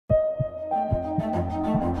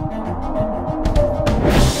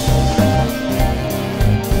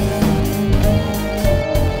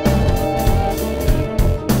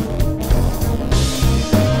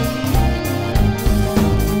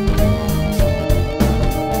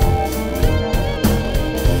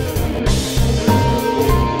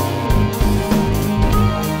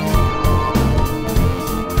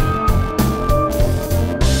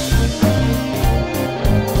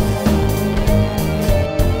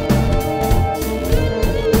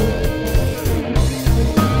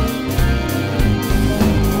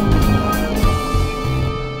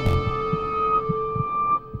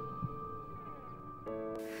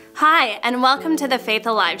Hi, and welcome to the Faith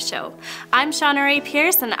Alive Show. I'm Shauna Ray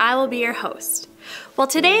Pierce, and I will be your host. Well,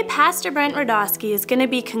 today, Pastor Brent Rodosky is going to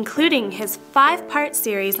be concluding his 5-part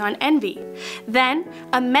series on envy. Then,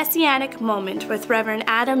 a messianic moment with Reverend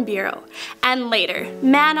Adam Bureau. And later,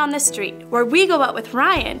 Man on the Street, where we go out with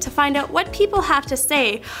Ryan to find out what people have to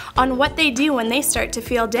say on what they do when they start to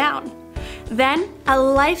feel down. Then, a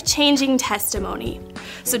life-changing testimony.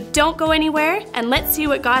 So don't go anywhere, and let's see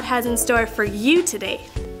what God has in store for you today.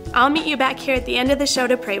 I'll meet you back here at the end of the show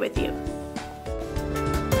to pray with you.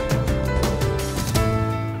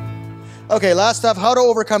 Okay, last stuff, how to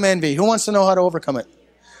overcome envy. Who wants to know how to overcome it?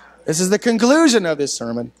 This is the conclusion of this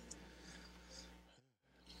sermon.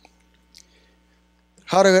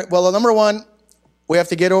 Well, number one, we have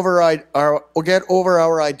to get over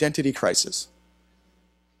our identity crisis.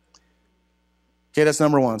 Okay, that's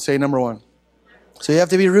number one. Say number one. So you have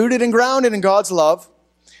to be rooted and grounded in God's love.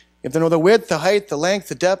 You have to know the width, the height, the length,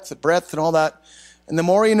 the depth, the breadth, and all that. And the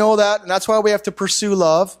more you know that, and that's why we have to pursue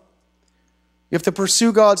love. You have to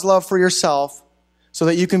pursue God's love for yourself so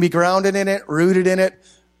that you can be grounded in it, rooted in it,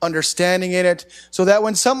 understanding in it, so that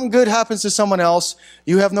when something good happens to someone else,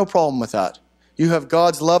 you have no problem with that. You have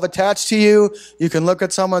God's love attached to you. You can look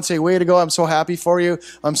at someone and say, way to go, I'm so happy for you.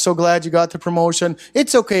 I'm so glad you got the promotion.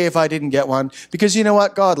 It's okay if I didn't get one, because you know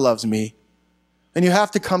what? God loves me. And you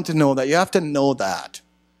have to come to know that. You have to know that.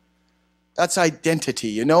 That's identity.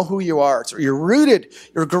 You know who you are. So you're rooted.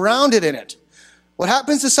 You're grounded in it. What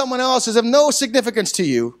happens to someone else is of no significance to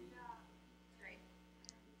you.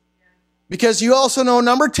 Because you also know,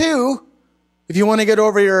 number two, if you want to get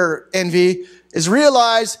over your envy, is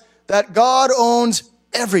realize that God owns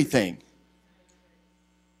everything.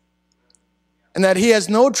 And that He has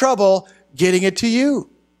no trouble getting it to you.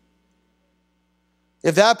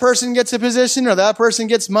 If that person gets a position, or that person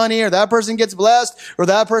gets money, or that person gets blessed, or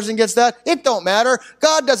that person gets that, it don't matter.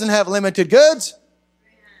 God doesn't have limited goods.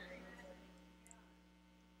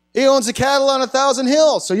 He owns the cattle on 1,000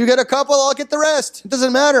 hills. So you get a couple, I'll get the rest. It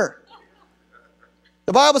doesn't matter.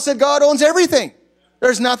 The Bible said God owns everything.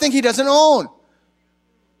 There's nothing He doesn't own.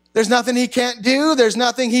 There's nothing He can't do. There's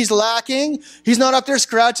nothing He's lacking. He's not up there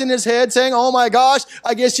scratching His head saying, oh my gosh,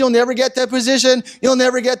 I guess you'll never get that position. You'll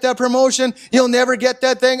never get that promotion. You'll never get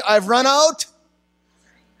that thing. I've run out.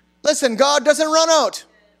 Listen, God doesn't run out.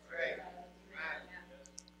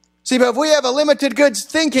 See, but if we have a limited goods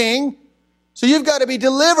thinking, so you've got to be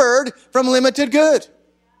delivered from limited good.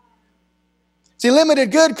 See,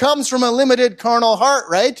 limited good comes from a limited carnal heart,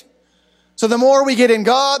 right? So the more we get in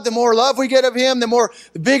God, the more love we get of Him, the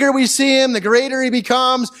bigger we see Him, the greater He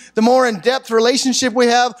becomes, the more in-depth relationship we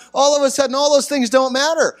have. All of a sudden, all those things don't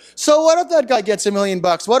matter. So what if that guy gets $1 million?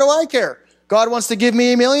 What do I care? God wants to give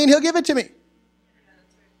me $1 million, He'll give it to me.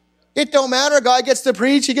 It don't matter. God gets to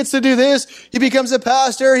preach. He gets to do this. He becomes a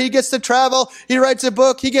pastor. He gets to travel. He writes a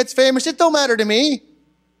book. He gets famous. It don't matter to me.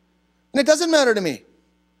 And it doesn't matter to me.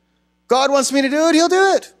 God wants me to do it, He'll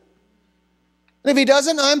do it. And if He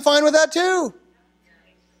doesn't, I'm fine with that too.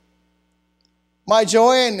 My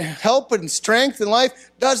joy and help and strength in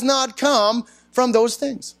life does not come from those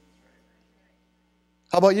things.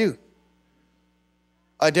 How about you?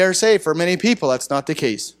 I dare say for many people that's not the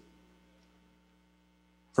case.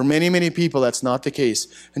 For many, many people that's not the case.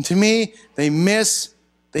 And to me, they miss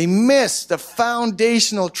the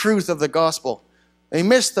foundational truth of the gospel. They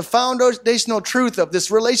miss the foundational truth of this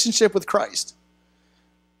relationship with Christ.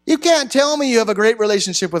 You can't tell me you have a great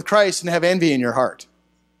relationship with Christ and have envy in your heart.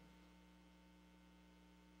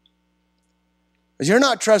 Because you're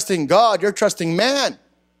not trusting God, you're trusting man.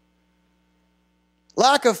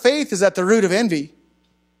 Lack of faith is at the root of envy.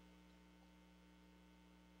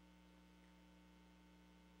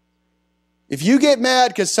 If you get mad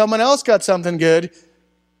because someone else got something good,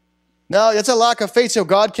 no, it's a lack of faith, so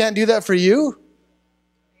God can't do that for you?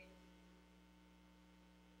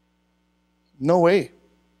 No way.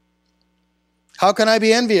 How can I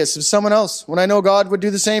be envious of someone else when I know God would do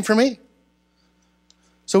the same for me?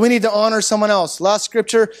 So we need to honor someone else. Last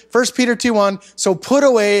scripture, 1 Peter 2:1. So put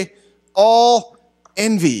away all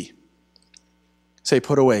envy. Say,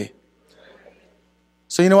 put away.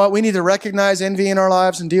 So you know what? We need to recognize envy in our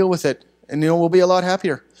lives and deal with it. And we'll be a lot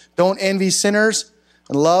happier. Don't envy sinners.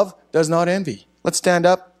 And love does not envy. Let's stand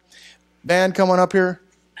up. Band, come on up here.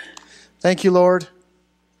 Thank you, Lord.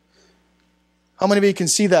 How many of you can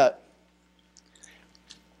see that?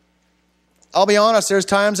 I'll be honest, there's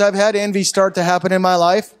times I've had envy start to happen in my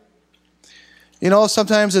life.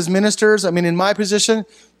 Sometimes as ministers, in my position,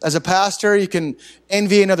 as a pastor, you can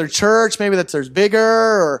envy another church, maybe that there's bigger,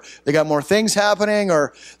 or they got more things happening,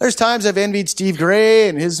 or there's times I've envied Steve Gray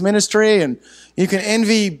and his ministry, and you can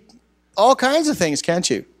envy all kinds of things, can't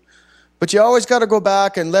you? But you always got to go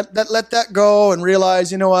back and let that go and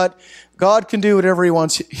realize, you know what? God can do whatever he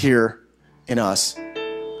wants here in us.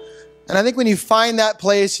 And I think when you find that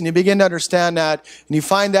place and you begin to understand that, and you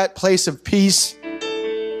find that place of peace,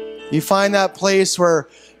 you find that place where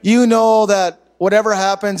you know that whatever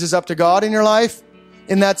happens is up to God in your life,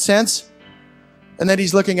 in that sense, and that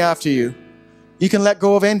he's looking after you. You can let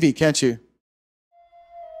go of envy, can't you?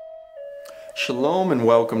 Shalom and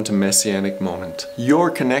welcome to Messianic Moment, your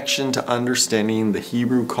connection to understanding the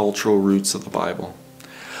Hebrew cultural roots of the Bible.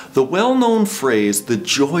 The well-known phrase, "the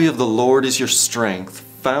joy of the Lord is your strength,"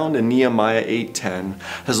 found in Nehemiah 8:10,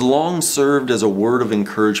 has long served as a word of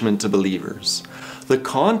encouragement to believers. The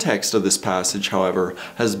context of this passage, however,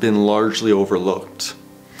 has been largely overlooked.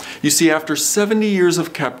 You see, after 70 years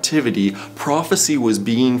of captivity, prophecy was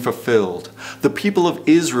being fulfilled. The people of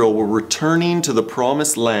Israel were returning to the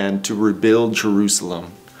promised land to rebuild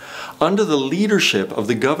Jerusalem. Under the leadership of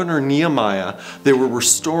the governor Nehemiah, they were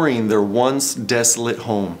restoring their once desolate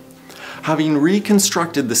home. Having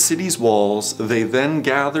reconstructed the city's walls, they then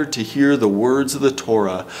gathered to hear the words of the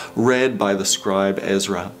Torah read by the scribe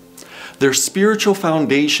Ezra. Their spiritual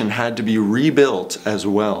foundation had to be rebuilt as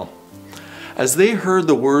well. As they heard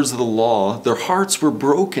the words of the law, their hearts were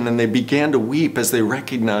broken and they began to weep as they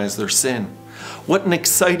recognized their sin. What an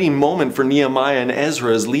exciting moment for Nehemiah and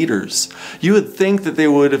Ezra as leaders. You would think that they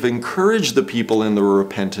would have encouraged the people in their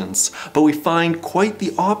repentance, but we find quite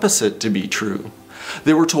the opposite to be true.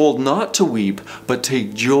 They were told not to weep, but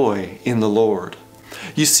take joy in the Lord.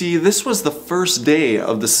 You see, this was the first day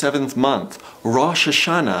of the 7th month, Rosh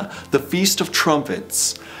Hashanah, the Feast of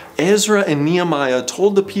Trumpets. Ezra and Nehemiah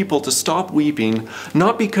told the people to stop weeping,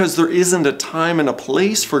 not because there isn't a time and a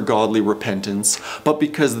place for godly repentance, but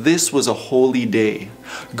because this was a holy day.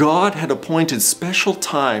 God had appointed special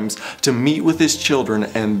times to meet with his children,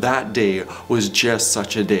 and that day was just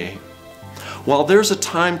such a day. While there's a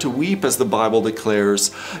time to weep, as the Bible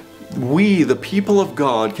declares, we, the people of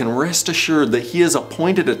God, can rest assured that he has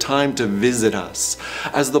appointed a time to visit us.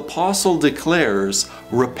 As the apostle declares,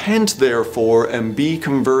 "Repent therefore and be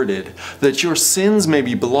converted, that your sins may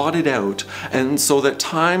be blotted out, and so that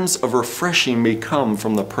times of refreshing may come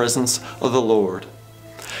from the presence of the Lord."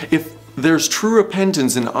 If there's true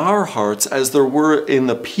repentance in our hearts, as there were in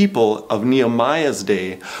the people of Nehemiah's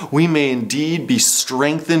day, we may indeed be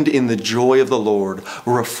strengthened in the joy of the Lord,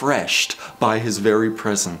 refreshed by his very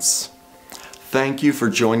presence. Thank you for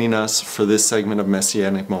joining us for this segment of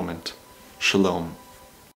Messianic Moment. Shalom.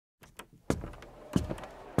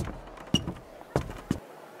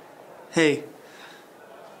 Hey,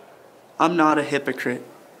 I'm not a hypocrite.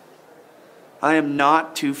 I am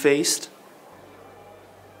not two-faced.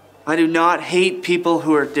 I do not hate people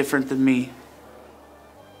who are different than me.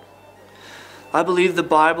 I believe the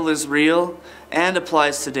Bible is real and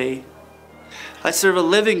applies today. I serve a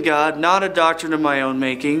living God, not a doctrine of my own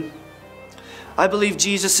making. I believe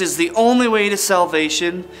Jesus is the only way to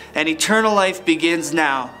salvation, and eternal life begins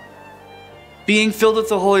now. Being filled with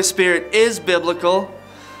the Holy Spirit is biblical.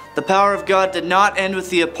 The power of God did not end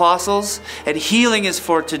with the apostles, and healing is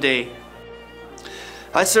for today.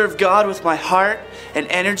 I serve God with my heart and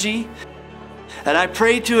energy, and I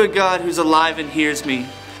pray to a God who's alive and hears me.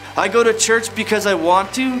 I go to church because I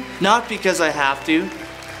want to, not because I have to.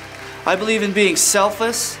 I believe in being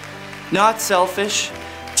selfless, not selfish,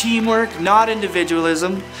 teamwork, not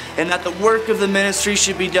individualism, and that the work of the ministry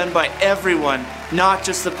should be done by everyone, not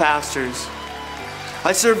just the pastors.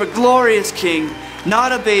 I serve a glorious King,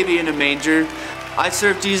 not a baby in a manger. I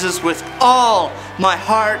serve Jesus with all my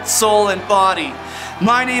heart, soul, and body.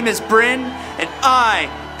 My name is Bryn, and I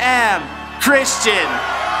am Christian.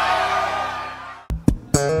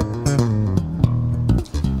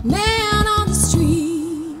 Man on the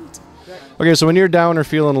street. Okay, so when you're down or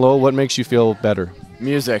feeling low, what makes you feel better?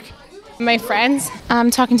 Music. My friends.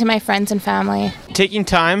 Talking to my friends and family. Taking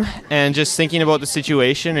time and just thinking about the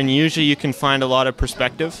situation, and usually you can find a lot of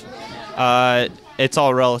perspective. It's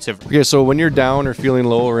all relative. Okay, so when you're down or feeling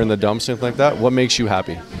low or in the dumps, something like that, what makes you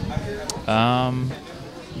happy?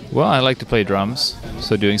 Well, I like to play drums,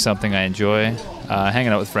 so doing something I enjoy. Hanging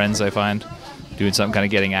out with friends, I find. Doing something, kind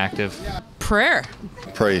of getting active. Prayer.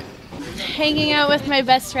 Pray. Hanging out with my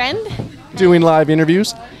best friend. Doing live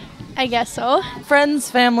interviews. I guess so. Friends,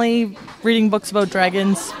 family, reading books about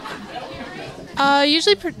dragons.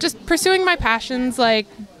 Usually just pursuing my passions, like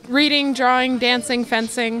reading, drawing, dancing,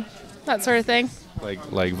 fencing, that sort of thing.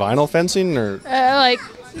 Like vinyl fencing or? Like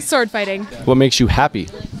sword fighting. What makes you happy?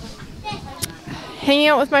 Hanging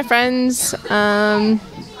out with my friends,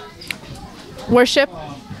 worship.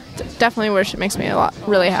 Definitely worship makes me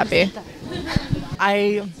really happy.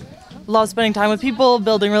 I love spending time with people,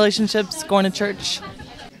 building relationships, going to church.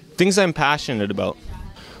 Things I'm passionate about.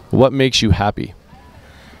 What makes you happy?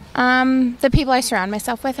 The people I surround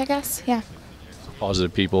myself with, I guess. Yeah.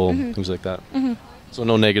 Positive people, things like that. So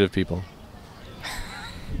no negative people.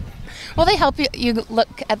 Well, they help you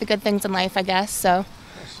look at the good things in life, I guess. So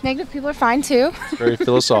negative people are fine too. It's very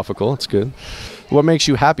philosophical. It's good. What makes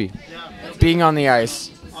you happy? Being on the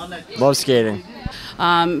ice. Love skating.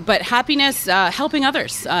 But happiness, helping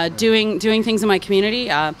others, doing things in my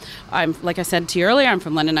community. I'm, like I said to you earlier, I'm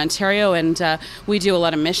from London, Ontario, and we do a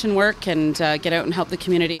lot of mission work and get out and help the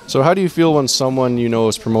community. So how do you feel when someone you know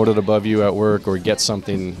is promoted above you at work or gets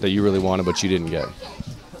something that you really wanted but you didn't get?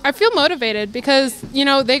 I feel motivated because, you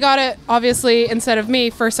know, they got it obviously instead of me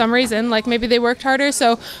for some reason. Like maybe they worked harder,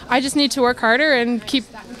 so I just need to work harder and keep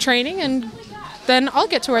training, and then I'll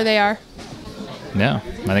get to where they are. Yeah,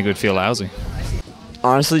 I think it would feel lousy.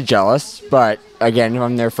 Honestly, jealous, but again, if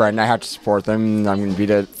I'm their friend, I have to support them, and I'm going to be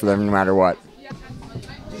there for them no matter what.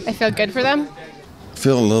 I feel good for them.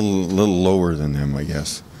 Feel a little lower than them, I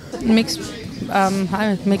guess. It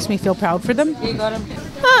makes me feel proud for them.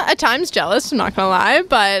 At times jealous, I'm not going to lie,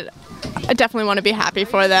 but I definitely want to be happy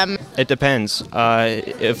for them. It depends.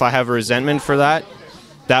 If I have a resentment for that,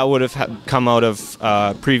 that would have come out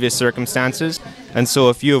of previous circumstances. And so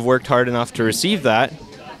if you have worked hard enough to receive that,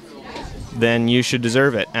 then you should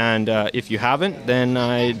deserve it. And if you haven't, then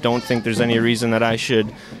I don't think there's any reason that I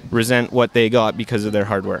should resent what they got because of their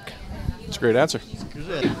hard work. That's a great answer.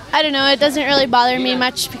 I don't know. It doesn't really bother me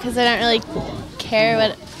much because I don't really care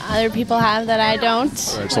what other people have that I don't. Right,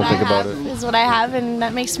 just don't think about it. Is what I have, and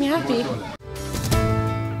that makes me happy.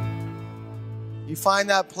 You find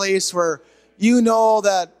that place where you know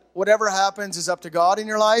that whatever happens is up to God in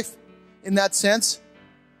your life, in that sense,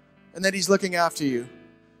 and that He's looking after you.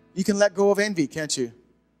 You can let go of envy, can't you? And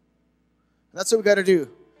that's what we got to do.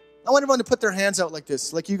 I want everyone to put their hands out like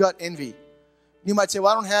this, like you got envy. You might say,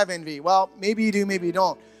 well, I don't have envy. Well, maybe you do, maybe you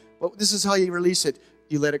don't. But this is how you release it.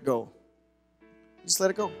 You let it go. You just let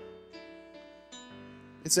it go.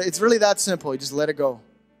 It's really that simple. You just let it go.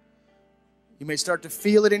 You may start to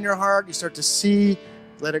feel it in your heart. You start to see,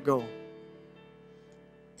 let it go.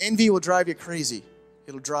 Envy will drive you crazy.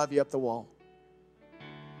 It'll drive you up the wall.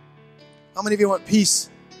 How many of you want peace?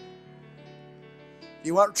 If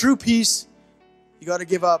you want true peace, you got to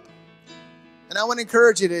give up. And I want to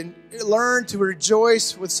encourage you to learn to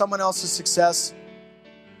rejoice with someone else's success.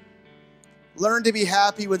 Learn to be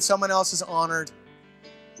happy when someone else is honored.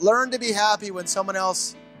 Learn to be happy when someone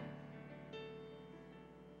else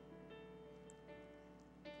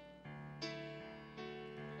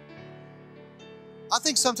I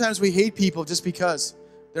think sometimes we hate people just because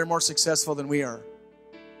they're more successful than we are.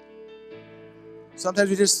 Sometimes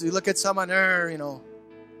we look at someone, you know,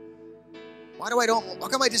 how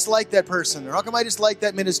come I dislike that person? Or how come I dislike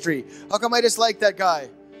that ministry? How come I dislike that guy?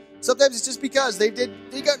 Sometimes it's just because they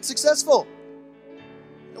got successful.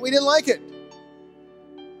 And we didn't like it.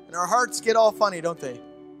 And our hearts get all funny, don't they?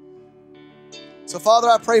 So Father,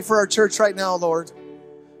 I pray for our church right now, Lord.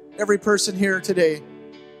 Every person here today.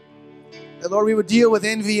 That, Lord, we would deal with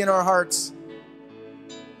envy in our hearts.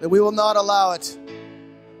 That we will not allow it.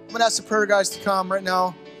 I'm going to ask the prayer guys to come right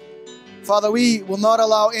now. Father, we will not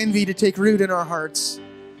allow envy to take root in our hearts.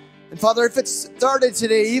 And Father, if it started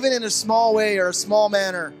today, even in a small way or a small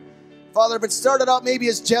manner, Father, if it started out maybe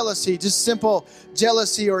as jealousy, just simple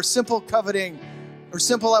jealousy or simple coveting or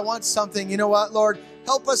simple I want something, you know what, Lord,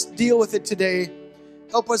 help us deal with it today.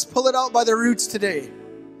 Help us pull it out by the roots today.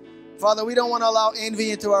 Father, we don't want to allow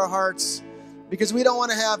envy into our hearts because we don't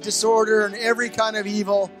want to have disorder and every kind of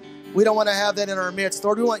evil. We don't want to have that in our midst.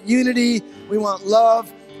 Lord, we want unity. We want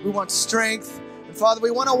love. We want strength. And Father,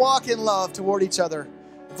 we want to walk in love toward each other.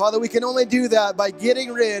 And Father, we can only do that by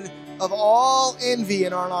getting rid of all envy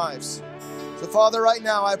in our lives. So Father, right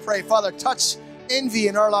now I pray, Father, touch envy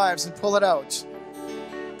in our lives and pull it out.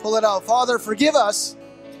 Pull it out. Father, forgive us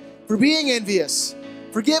for being envious.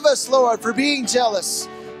 Forgive us, Lord, for being jealous.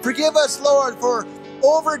 Forgive us, Lord, for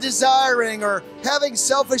over-desiring or having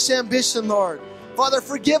selfish ambition, Lord. Father,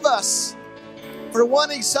 forgive us for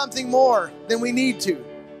wanting something more than we need to.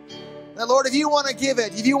 Now, Lord, if you want to give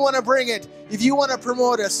it, if you want to bring it, if you want to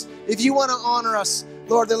promote us, if you want to honor us,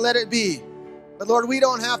 Lord, then let it be. But Lord, we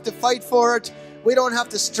don't have to fight for it. We don't have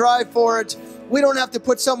to strive for it. We don't have to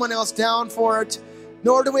put someone else down for it.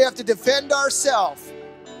 Nor do we have to defend ourselves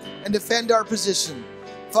and defend our position.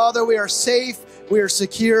 Father, we are safe. We are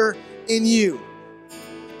secure in you.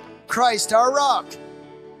 Christ, our rock,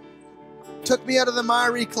 took me out of the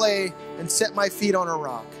miry clay and set my feet on a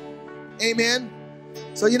rock. Amen.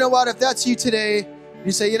 So you know what? If that's you today,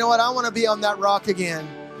 you say, you know what? I want to be on that rock again.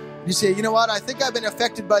 You say, you know what? I think I've been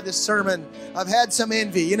affected by this sermon. I've had some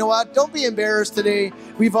envy. You know what? Don't be embarrassed today.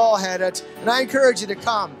 We've all had it. And I encourage you to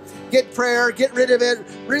come. Get prayer. Get rid of it.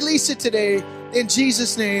 Release it today in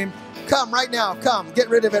Jesus' name. Come right now. Come. Get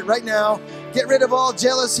rid of it right now. Get rid of all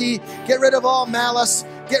jealousy. Get rid of all malice.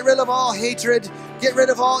 Get rid of all hatred. Get rid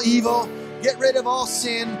of all evil. Get rid of all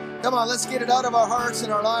sin. Come on, let's get it out of our hearts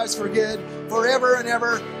and our lives for good, forever and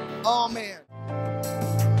ever. Amen.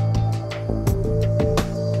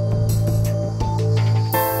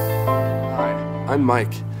 Hi, I'm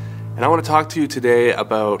Mike, and I want to talk to you today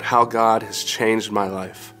about how God has changed my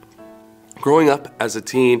life. Growing up as a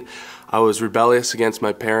teen, I was rebellious against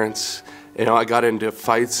my parents. You know, I got into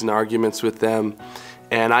fights and arguments with them,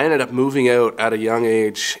 and I ended up moving out at a young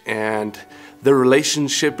age, and the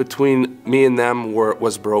relationship between me and them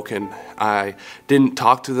was broken. I didn't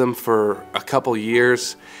talk to them for a couple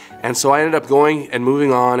years, and so I ended up going and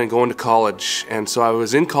moving on and going to college. And so I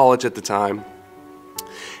was in college at the time,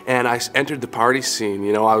 and I entered the party scene.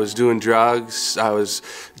 You know, I was doing drugs, I was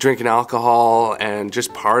drinking alcohol, and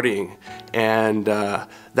just partying. And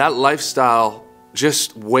that lifestyle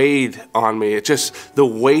just weighed on me. It just, the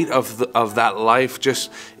weight of that life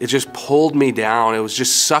it just pulled me down. It was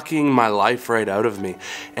just sucking my life right out of me.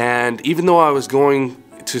 And even though I was going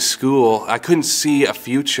to school, I couldn't see a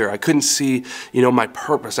future. I couldn't see, you know, my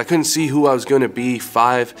purpose. I couldn't see who I was going to be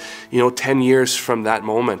 5, 10 years from that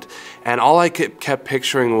moment. And all I kept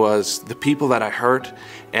picturing was the people that I hurt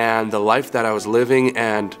and the life that I was living.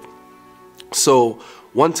 And so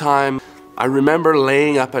one time I remember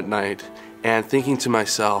laying up at night and thinking to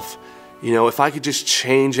myself, you know, if I could just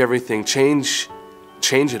change everything, change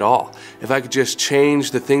it all. If I could just change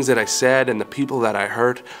the things that I said and the people that I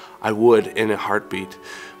hurt, I would in a heartbeat.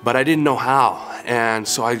 But I didn't know how. And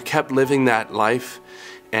so I kept living that life,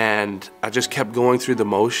 and I just kept going through the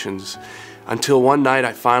motions until one night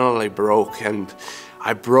I finally broke. And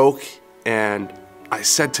I broke, and I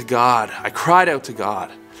said to God, I cried out to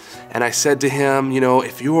God, and I said to him, you know,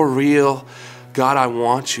 if you are real, God, I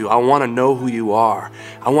want you. I want to know who you are.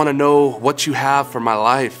 I want to know what you have for my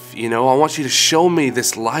life. You know, I want you to show me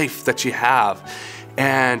this life that you have.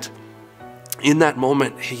 And in that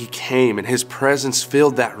moment, he came, and his presence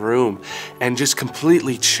filled that room and just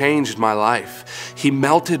completely changed my life. He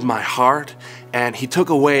melted my heart, and he took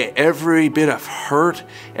away every bit of hurt,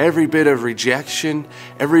 every bit of rejection,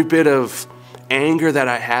 every bit of anger that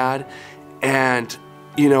I had. And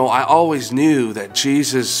you know, I always knew that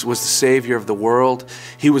Jesus was the Savior of the world.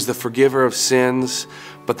 He was the forgiver of sins.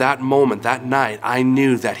 But that moment, that night, I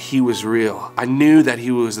knew that he was real. I knew that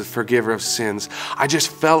he was the forgiver of sins. I just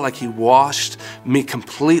felt like he washed me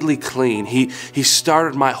completely clean. He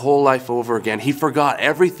started my whole life over again. He forgot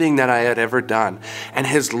everything that I had ever done. And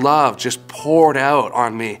his love just poured out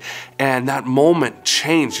on me. And that moment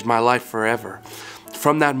changed my life forever.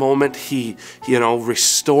 From that moment, he,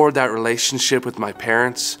 restored that relationship with my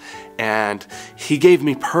parents, and he gave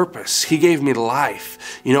me purpose. He gave me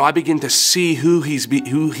life. You know, I began to see who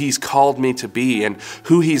he's called me to be and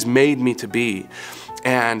who he's made me to be.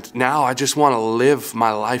 And now I just want to live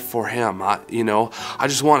my life for him. I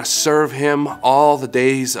just want to serve him all the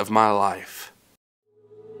days of my life.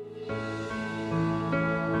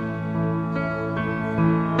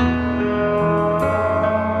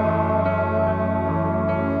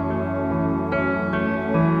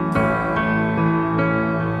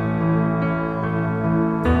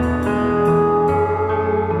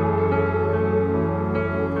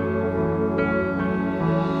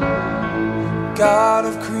 God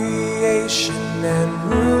of creation and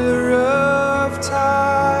ruler of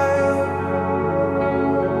time,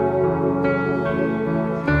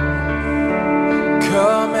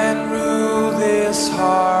 come and rule this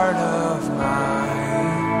heart of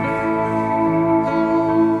mine.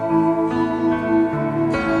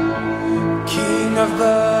 King of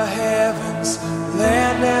the heavens,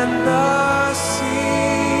 land and the sea,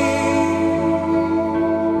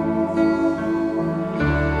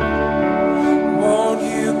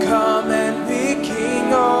 come and be king.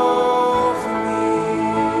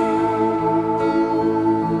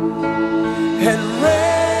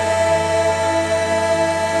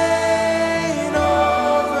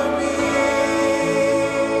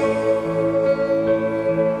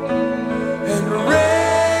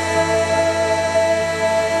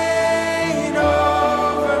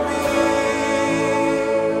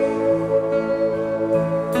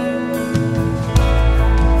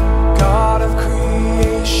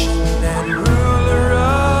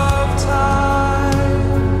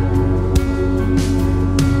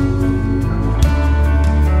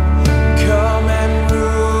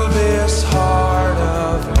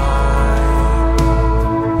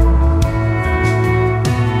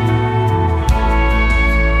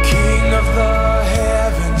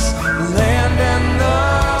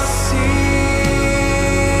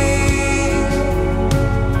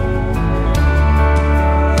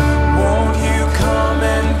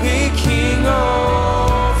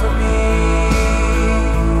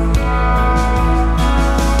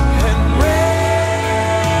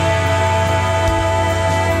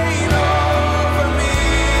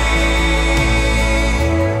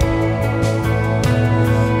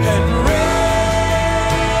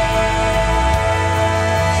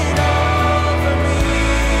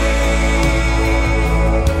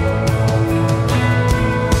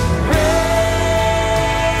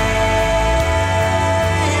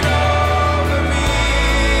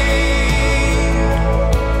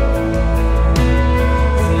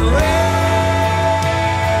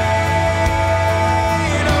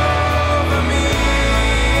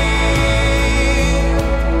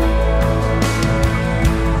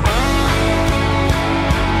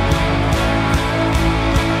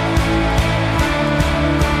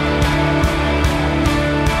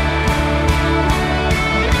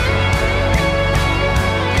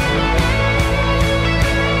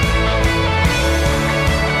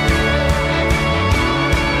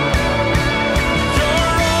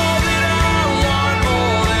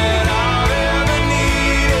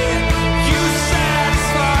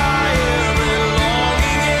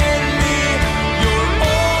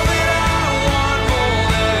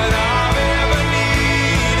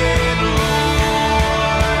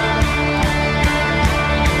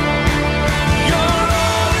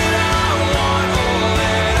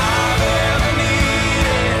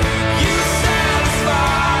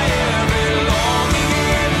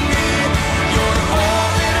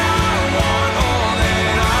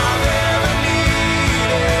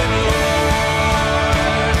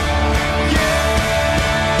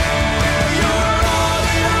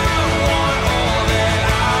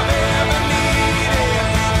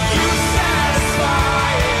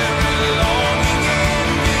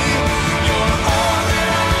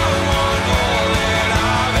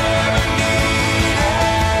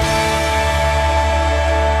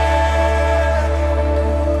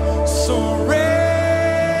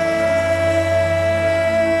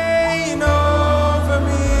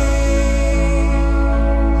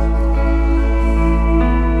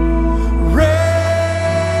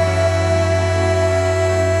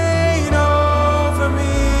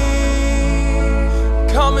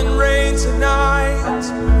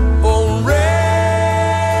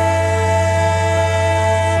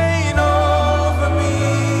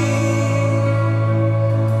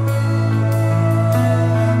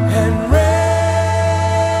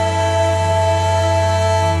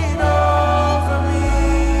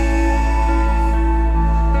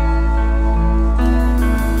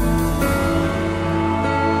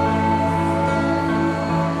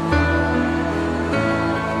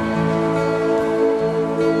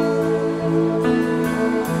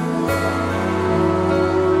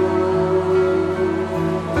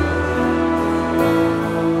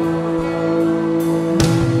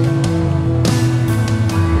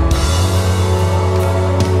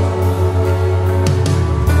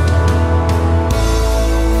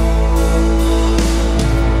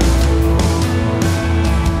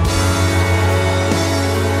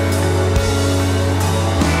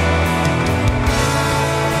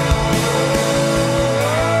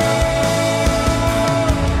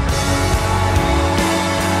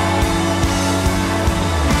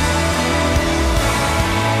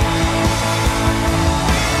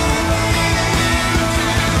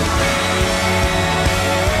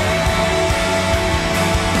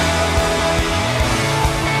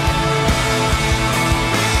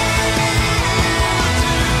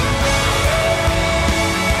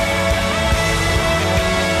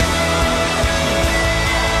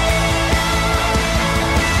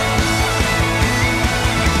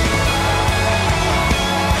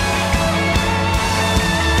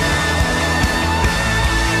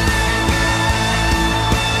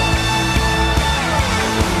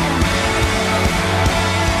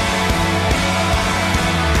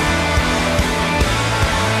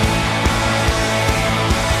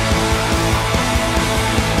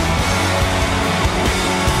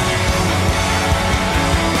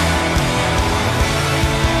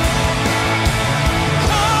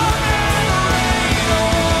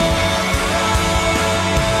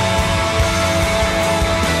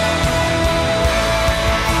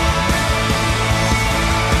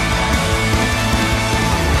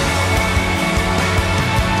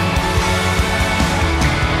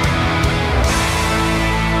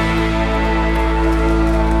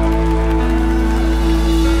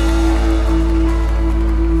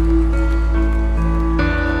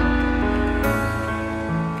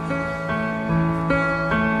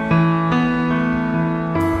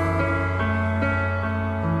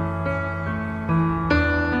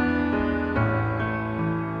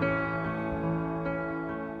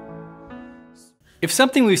 If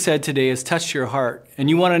something we've said today has touched your heart and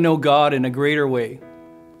you want to know God in a greater way,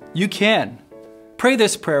 you can. Pray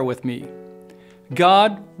this prayer with me.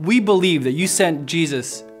 God, we believe that you sent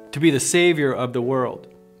Jesus to be the Savior of the world.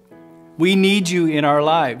 We need you in our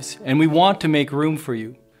lives, and we want to make room for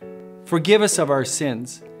you. Forgive us of our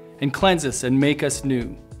sins and cleanse us and make us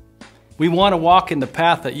new. We want to walk in the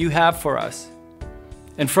path that you have for us.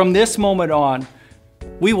 And from this moment on,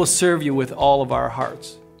 we will serve you with all of our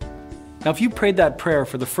hearts. Now, if you prayed that prayer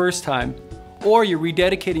for the first time, or you're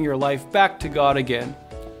rededicating your life back to God again,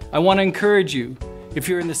 I want to encourage you, if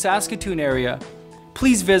you're in the Saskatoon area,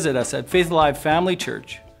 please visit us at Faith Alive Family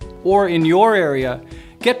Church, or in your area,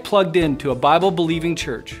 get plugged into a Bible-believing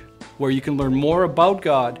church where you can learn more about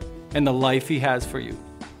God and the life He has for you.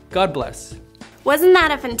 God bless. Wasn't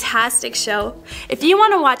that a fantastic show? If you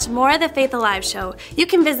want to watch more of the Faith Alive show, you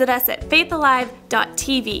can visit us at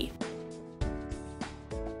faithalive.tv.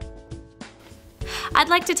 I'd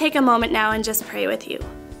like to take a moment now and just pray with you.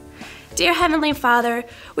 Dear Heavenly Father,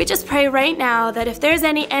 we just pray right now that if there's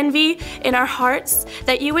any envy in our hearts,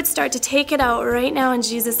 that you would start to take it out right now in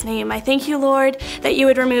Jesus' name. I thank you, Lord, that you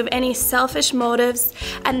would remove any selfish motives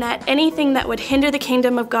and that anything that would hinder the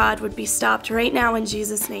kingdom of God would be stopped right now in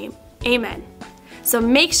Jesus' name. Amen. So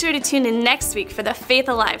make sure to tune in next week for the Faith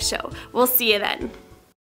Alive show. We'll see you then.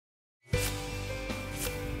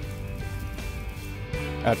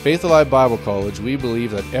 At Faith Alive Bible College, we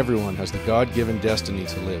believe that everyone has the God-given destiny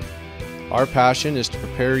to live. Our passion is to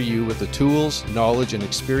prepare you with the tools, knowledge, and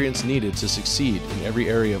experience needed to succeed in every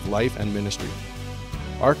area of life and ministry.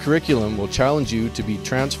 Our curriculum will challenge you to be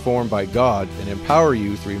transformed by God and empower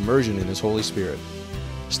you through immersion in His Holy Spirit.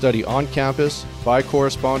 Study on campus, by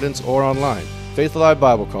correspondence, or online. Faith Alive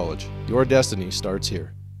Bible College. Your destiny starts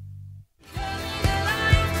here.